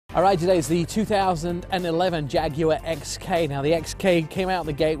All right, today's the 2011 Jaguar XK. Now, the XK came out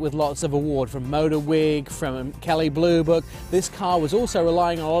the gate with lots of award from MotorWig, from Kelley Blue Book. This car was also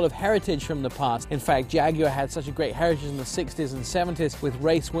relying on a lot of heritage from the past. In fact, Jaguar had such a great heritage in the 60s and 70s with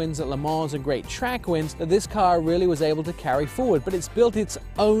race wins at Le Mans and great track wins that this car really was able to carry forward, but it's built its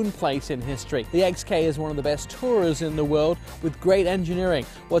own place in history. The XK is one of the best tourers in the world with great engineering.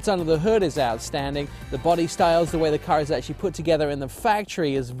 What's under the hood is outstanding. The body styles, the way the car is actually put together in the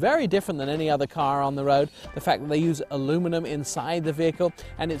factory is very different than any other car on the road. The fact that they use aluminum inside the vehicle,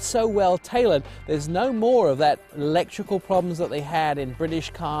 and it's so well tailored, there's no more of that electrical problems that they had in British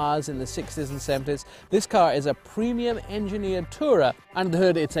cars in the 60s and 70s. This car is a premium engineered tourer. Under the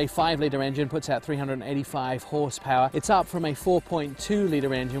hood, it's a 5-litre engine, puts out 385 horsepower. It's up from a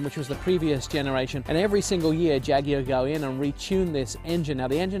 4.2-litre engine, which was the previous generation, and every single year Jaguar go in and retune this engine. Now,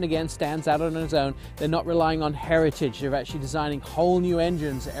 the engine again stands out on its own. They're not relying on heritage. They're actually designing whole new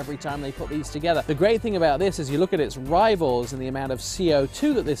engines every time they put these together. The great thing about this is you look at its rivals and the amount of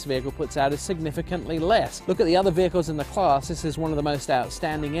CO2 that this vehicle puts out is significantly less. Look at the other vehicles in the class. This is one of the most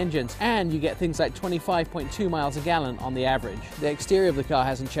outstanding engines, and you get things like 25.2 miles a gallon on the average. The exterior of the car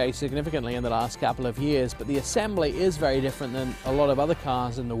hasn't changed significantly in the last couple of years, but the assembly is very different than a lot of other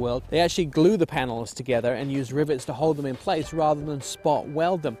cars in the world. They actually glue the panels together and use rivets to hold them in place rather than spot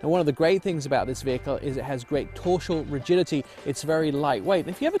weld them. And one of the great things about this vehicle is it has great torsional rigidity. It's very lightweight.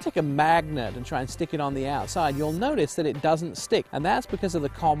 If you ever take a magnet and try and stick it on the outside, you'll notice that it doesn't stick, and that's because of the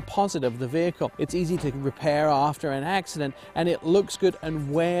composite of the vehicle. It's easy to repair after an accident, and it looks good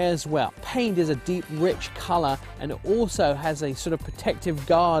and wears well. Paint is a deep, rich color, and it also has a sort of protective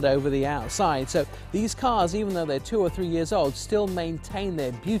guard over the outside. So these cars, even though they're 2 or 3 years old, still maintain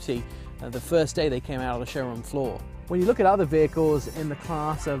their beauty the first day they came out on the showroom floor. When you look at other vehicles in the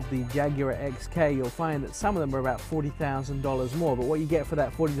class of the Jaguar XK, you'll find that some of them are about $40,000 more, but what you get for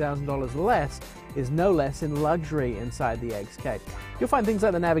that $40,000 less is no less in luxury inside the XK. You'll find things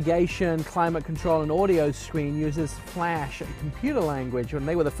like the navigation, climate control, and audio screen uses Flash computer language, and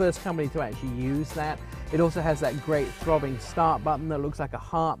they were the first company to actually use that. It also has that great throbbing start button that looks like a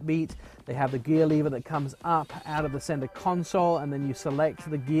heartbeat. They have the gear lever that comes up out of the center console, and then you select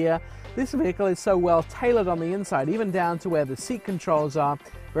the gear. This vehicle is so well tailored on the inside, even down to where the seat controls are.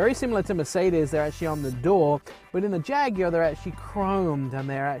 Very similar to Mercedes, they're actually on the door, but in the Jaguar they're actually chromed, and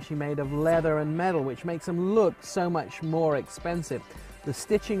they're actually made of leather and metal, which makes them look so much more expensive. The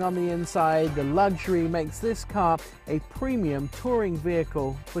stitching on the inside, the luxury, makes this car a premium touring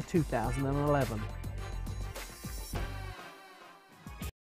vehicle for 2011.